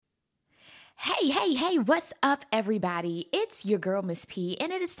Hey, what's up, everybody? It's your girl, Miss P,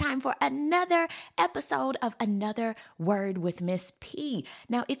 and it is time for another episode of Another Word with Miss P.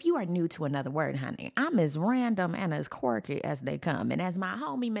 Now, if you are new to Another Word, honey, I'm as random and as quirky as they come. And as my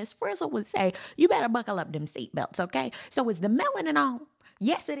homie, Miss Frizzle, would say, you better buckle up them seatbelts, okay? So is the melanin on?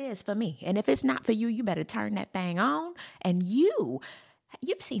 Yes, it is for me. And if it's not for you, you better turn that thing on. And you've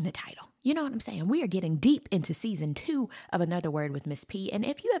seen the title. You know what I'm saying? We are getting deep into season 2 of Another Word with Miss P. And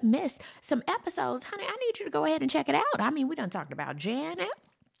if you have missed some episodes, honey, I need you to go ahead and check it out. I mean, we done talked about Janet.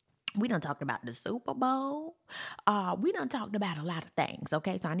 We done talked about the Super Bowl. We done talked about a lot of things,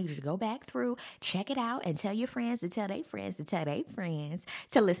 okay? So I need you to go back through, check it out, and tell your friends to tell their friends to tell their friends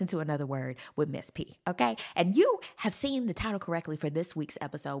to listen to Another Word with Miss P, okay? And you have seen the title correctly for this week's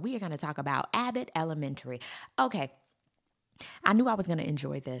episode. We are going to talk about Abbott Elementary. Okay. I knew I was going to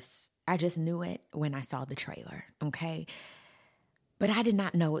enjoy this. I just knew it when I saw the trailer, okay? But I did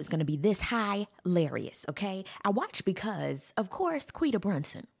not know it was going to be this hilarious, okay? I watched because, of course, Quita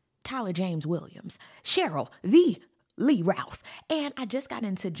Brunson, Tyler James Williams, Cheryl, the Lee Ralph, and I just got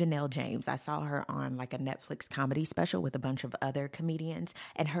into Janelle James. I saw her on like a Netflix comedy special with a bunch of other comedians,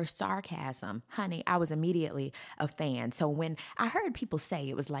 and her sarcasm, honey, I was immediately a fan. So when I heard people say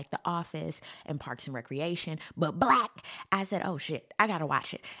it was like The Office and Parks and Recreation, but black, I said, oh shit, I gotta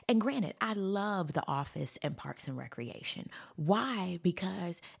watch it. And granted, I love The Office and Parks and Recreation. Why?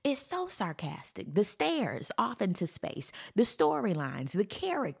 Because it's so sarcastic. The stares off into space, the storylines, the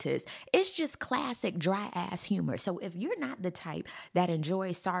characters, it's just classic dry ass humor. So if you're not the type that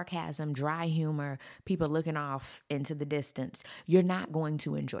enjoys sarcasm, dry humor, people looking off into the distance, you're not going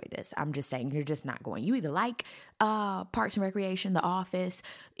to enjoy this. I'm just saying, you're just not going. You either like Parks and Recreation, The Office,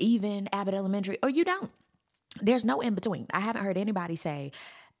 even Abbott Elementary, or you don't. There's no in between. I haven't heard anybody say,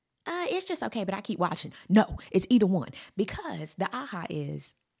 it's just okay, but I keep watching. No, it's either one. Because the aha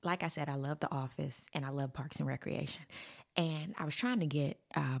is, like I said, I love The Office and I love Parks and Recreation. And I was trying to get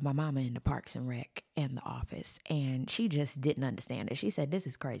my mama into Parks and Rec and The Office, and she just didn't understand it. She said, this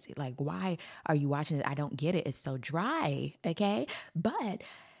is crazy. Like, why are you watching it? I don't get it. It's so dry, okay? But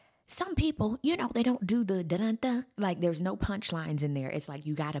some people, you know, they don't do the da-dun-da. Like, there's no punchlines in there. It's like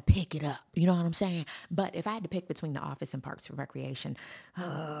you got to pick it up. You know what I'm saying? But if I had to pick between The Office and Parks and Recreation,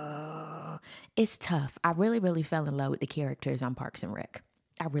 it's tough. I really, really fell in love with the characters on Parks and Rec.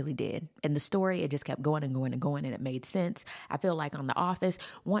 I really did. And the story, it just kept going and going and going, and it made sense. I feel like on The Office,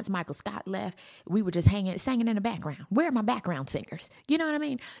 once Michael Scott left, we were just singing in the background. Where are my background singers? You know what I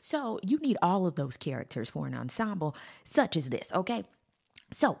mean? So you need all of those characters for an ensemble such as this, okay?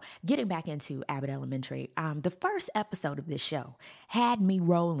 So, getting back into Abbott Elementary, the first episode of this show had me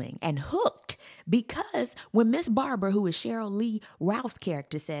rolling and hooked because when Miss Barber, who is Cheryl Lee Ralph's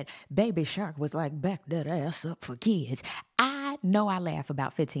character, said, Baby Shark was like, back that ass up for kids, I know I laughed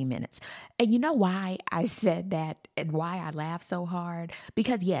about 15 minutes. And you know why I said that and why I laughed so hard?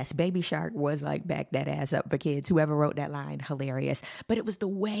 Because yes, Baby Shark was like, back that ass up for kids. Whoever wrote that line, hilarious. But it was the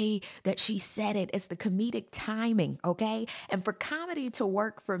way that she said it. It's the comedic timing, okay? And for comedy to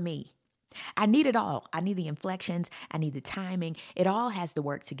work for me, I need it all. I need the inflections. I need the timing. It all has to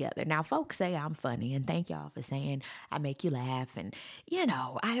work together. Now, folks say I'm funny, and thank y'all for saying I make you laugh. And, you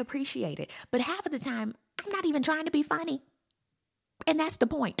know, I appreciate it. But half of the time, I'm not even trying to be funny. And that's the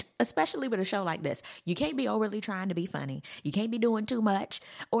point, especially with a show like this. You can't be overly trying to be funny. You can't be doing too much,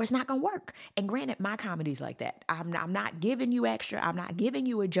 or it's not going to work. And granted, my comedy's like that. I'm not giving you extra. I'm not giving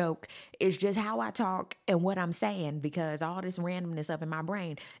you a joke. It's just how I talk and what I'm saying, because all this randomness up in my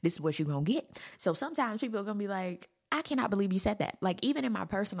brain, this is what you're going to get. So sometimes people are going to be like, I cannot believe you said that. Like, even in my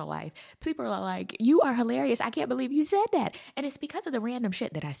personal life, people are like, you are hilarious. I can't believe you said that. And it's because of the random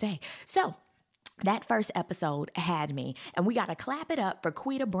shit that I say. So that first episode had me, and we got to clap it up for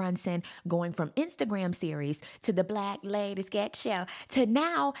Quita Brunson going from Instagram series to the Black Lady Sketch Show to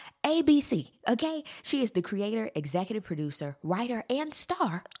now ABC, okay? She is the creator, executive producer, writer, and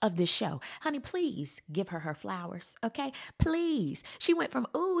star of this show. Honey, please give her her flowers, okay? Please. She went from,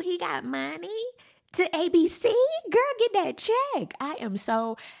 ooh, he got money, to ABC. Girl, get that check. I am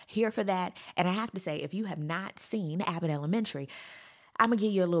so here for that. And I have to say, if you have not seen Abbott Elementary, I'm going to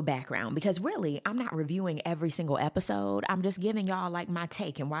give you a little background, because really, I'm not reviewing every single episode. I'm just giving y'all like my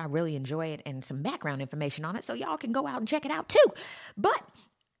take and why I really enjoy it and some background information on it, so y'all can go out and check it out too. But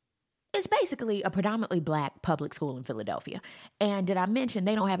it's basically a predominantly black public school in Philadelphia. And did I mention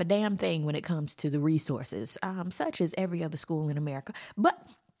they don't have a damn thing when it comes to the resources, such as every other school in America. But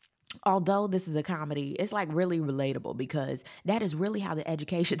although this is a comedy, it's like really relatable, because that is really how the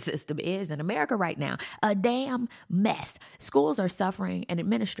education system is in America right now. A damn mess. Schools are suffering and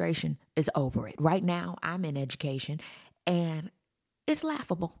administration is over it. Right now, I'm in education and it's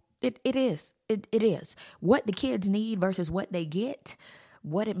laughable. It is. It is. What the kids need versus what they get,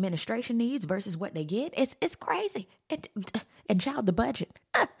 what administration needs versus what they get. It's crazy. And child, the budget,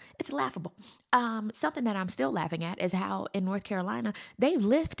 it's laughable. Something that I'm still laughing at is how in North Carolina they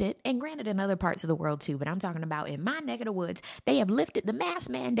lifted, and granted in other parts of the world too, but I'm talking about in my neck of the woods, they have lifted the mask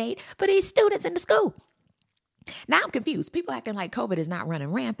mandate for these students in the school. Now I'm confused. People acting like COVID is not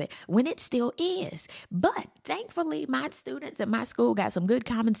running rampant when it still is. But thankfully, my students at my school got some good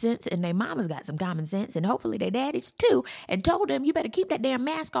common sense, and their mamas got some common sense, and hopefully their daddies too, and told them you better keep that damn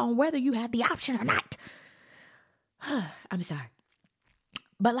mask on whether you have the option or not. I'm sorry.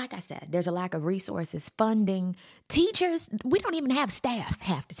 But like I said, there's a lack of resources, funding, teachers. We don't even have staff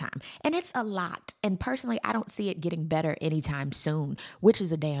half the time. And it's a lot. And personally, I don't see it getting better anytime soon, which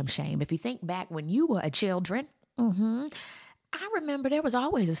is a damn shame. If you think back when you were a children, I remember there was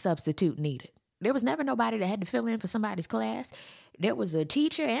always a substitute needed. There was never nobody that had to fill in for somebody's class. There was a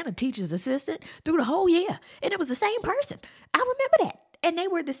teacher and a teacher's assistant through the whole year. And it was the same person. I remember that. And they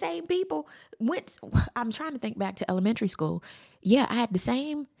were the same people. I'm trying to think back to elementary school. Yeah, I had the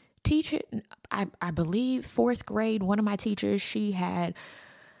same teacher. I believe fourth grade, one of my teachers, she had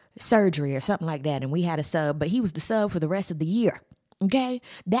surgery or something like that. And we had a sub, but he was the sub for the rest of the year. Okay?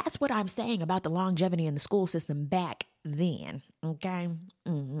 That's what I'm saying about the longevity in the school system back then. Okay?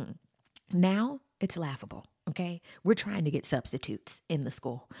 Now, it's laughable. Okay, we're trying to get substitutes in the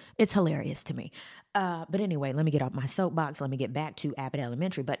school. It's hilarious to me. But anyway, let me get off my soapbox. Let me get back to Abbott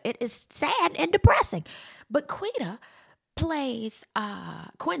Elementary. But it is sad and depressing. But Quinta, she plays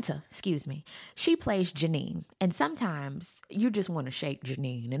Janine. And sometimes you just want to shake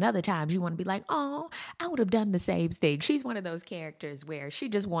Janine. And other times you want to be like, oh, I would have done the same thing. She's one of those characters where she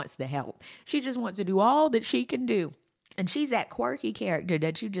just wants the help. She just wants to do all that she can do. And she's that quirky character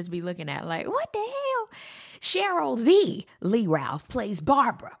that you just be looking at like, what the hell? Cheryl the Lee Ralph plays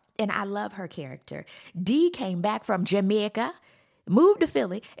Barbara, and I love her character. Dee came back from Jamaica, moved to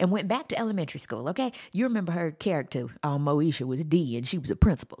Philly, and went back to elementary school, okay? You remember her character, Moesha, was Dee, and she was a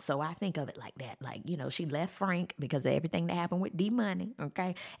principal. So I think of it like that. Like, she left Frank because of everything that happened with D Money,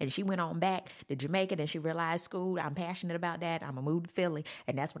 okay? And she went on back to Jamaica, and she realized school, I'm passionate about that. I'm going to move to Philly,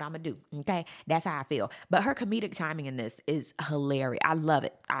 and that's what I'm going to do, okay? That's how I feel. But her comedic timing in this is hilarious. I love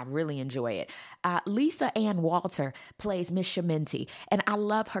it. I really enjoy it. Lisa Ann Walter plays Miss Sheminti, and I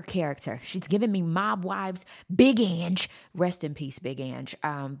love her character. She's giving me Mob Wives, Big Ange. Rest in peace, Big Ange.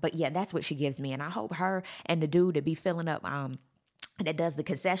 But yeah, that's what she gives me. And I hope her and the dude that be filling up, that does the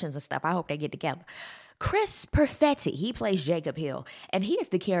concessions and stuff, I hope they get together. Chris Perfetti, he plays Jacob Hill. And he is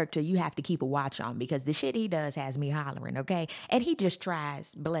the character you have to keep a watch on because the shit he does has me hollering, okay? And he just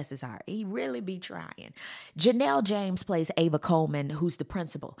tries, bless his heart. He really be trying. Janelle James plays Ava Coleman, who's the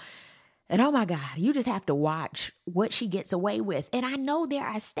principal. And oh my God, you just have to watch what she gets away with. And I know there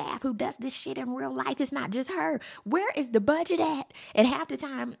are staff who does this shit in real life. It's not just her. Where is the budget at? And half the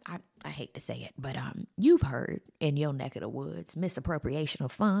time, I hate to say it, but you've heard in your neck of the woods misappropriation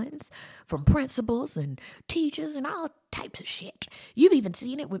of funds from principals and teachers and all types of shit. You've even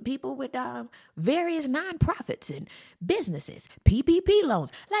seen it with people with various nonprofits and businesses, PPP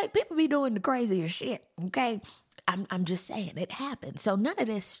loans. Like people be doing the craziest shit, okay? I'm just saying it happens. So none of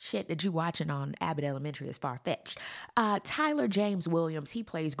this shit that you watching on Abbott Elementary is far-fetched. Tyler James Williams, he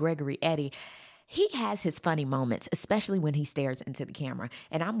plays Gregory Eddy. He has his funny moments, especially when he stares into the camera.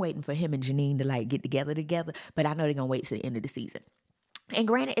 And I'm waiting for him and Janine to get together, but I know they're going to wait till the end of the season. And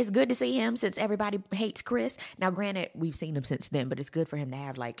granted, it's good to see him since everybody hates Chris. Now, granted, we've seen him since then, but it's good for him to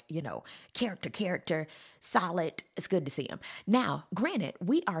have character, solid. It's good to see him. Now, granted,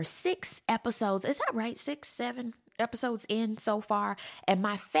 we are 6 episodes. Is that right? 6, 7 episodes in so far. And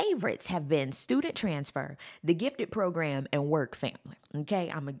my favorites have been Student Transfer, The Gifted Program, and Work Family. Okay,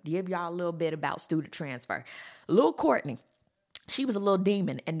 I'm going to give y'all a little bit about Student Transfer. Lil Courtney. She was a little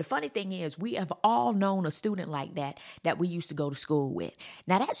demon. And the funny thing is, we have all known a student like that we used to go to school with.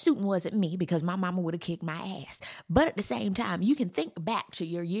 Now, that student wasn't me because my mama would have kicked my ass. But at the same time, you can think back to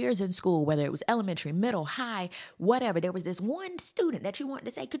your years in school, whether it was elementary, middle, high, whatever. There was this one student that you wanted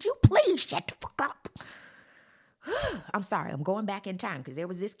to say, could you please shut the fuck up? I'm sorry, I'm going back in time because there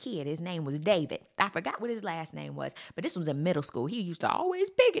was this kid. His name was David. I forgot what his last name was, but this was in middle school. He used to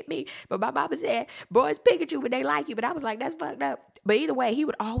always pick at me, but my mama said, boys pick at you when they like you, but I was like, that's fucked up. But either way, he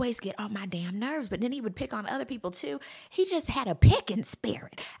would always get on my damn nerves, but then he would pick on other people too. He just had a picking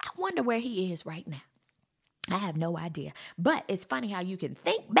spirit. I wonder where he is right now. I have no idea, but it's funny how you can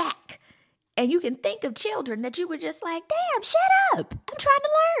think back and you can think of children that you were just like, damn, shut up. I'm trying to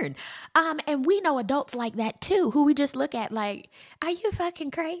learn. And we know adults like that too, who we just look at like, are you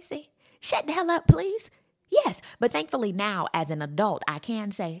fucking crazy? Shut the hell up, please. Yes, but thankfully now as an adult, I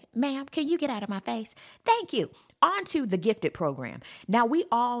can say, ma'am, can you get out of my face? Thank you. On to the gifted program. Now, we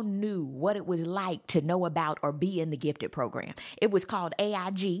all knew what it was like to know about or be in the gifted program. It was called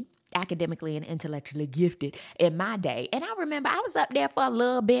AIG, academically and intellectually gifted, in my day. And I remember I was up there for a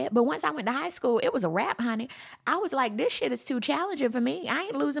little bit, but once I went to high school, it was a wrap, honey. I was like, this shit is too challenging for me. I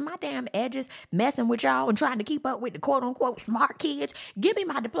ain't losing my damn edges messing with y'all and trying to keep up with the quote unquote smart kids. Give me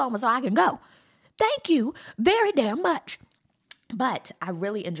my diploma so I can go. Thank you very damn much. But I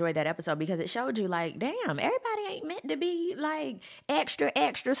really enjoyed that episode because it showed you like, damn, everybody ain't meant to be like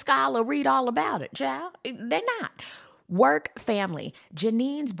extra scholar, read all about it, child. They're not. Work family.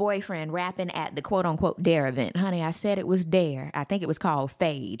 Janine's boyfriend rapping at the quote unquote Dare event. Honey, I said it was Dare. I think it was called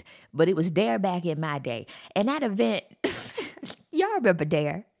Fade, but it was Dare back in my day. And that event, y'all remember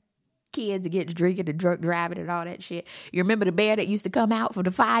Dare? Kids get drinking and drunk driving and all that shit. You remember the bear that used to come out for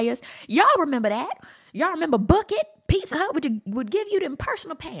the fires? Y'all remember that? Y'all remember Book It? Pizza Hut would give you them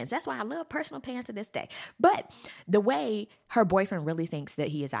personal pants. That's why I love personal pants to this day. But the way her boyfriend really thinks that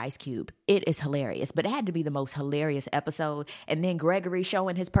he is Ice Cube, it is hilarious. But it had to be the most hilarious episode. And then Gregory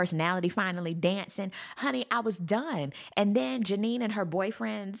showing his personality, finally dancing. Honey, I was done. And then Janine and her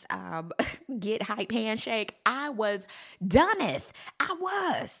boyfriend's get hype handshake. I was doneth. I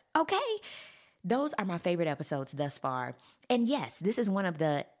was. Okay? Those are my favorite episodes thus far. And yes, this is one of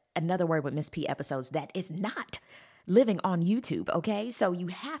the Another Word with Miss P episodes that is not living on YouTube, okay? So you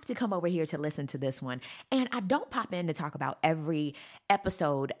have to come over here to listen to this one. And I don't pop in to talk about every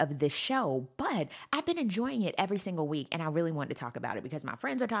episode of this show, but I've been enjoying it every single week, and I really want to talk about it because my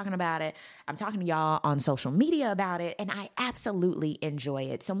friends are talking about it. I'm talking to y'all on social media about it, and I absolutely enjoy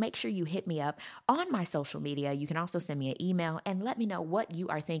it. So make sure you hit me up on my social media. You can also send me an email and let me know what you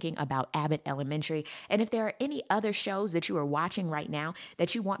are thinking about Abbott Elementary. And if there are any other shows that you are watching right now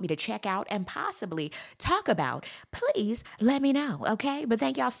that you want me to check out and possibly talk about, please let me know, okay? But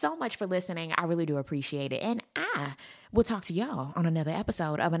thank y'all so much for listening. I really do appreciate it. And I will talk to y'all on another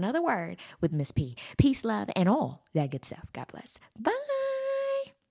episode of Another Word with Miss P. Peace, love, and all that good stuff. God bless. Bye.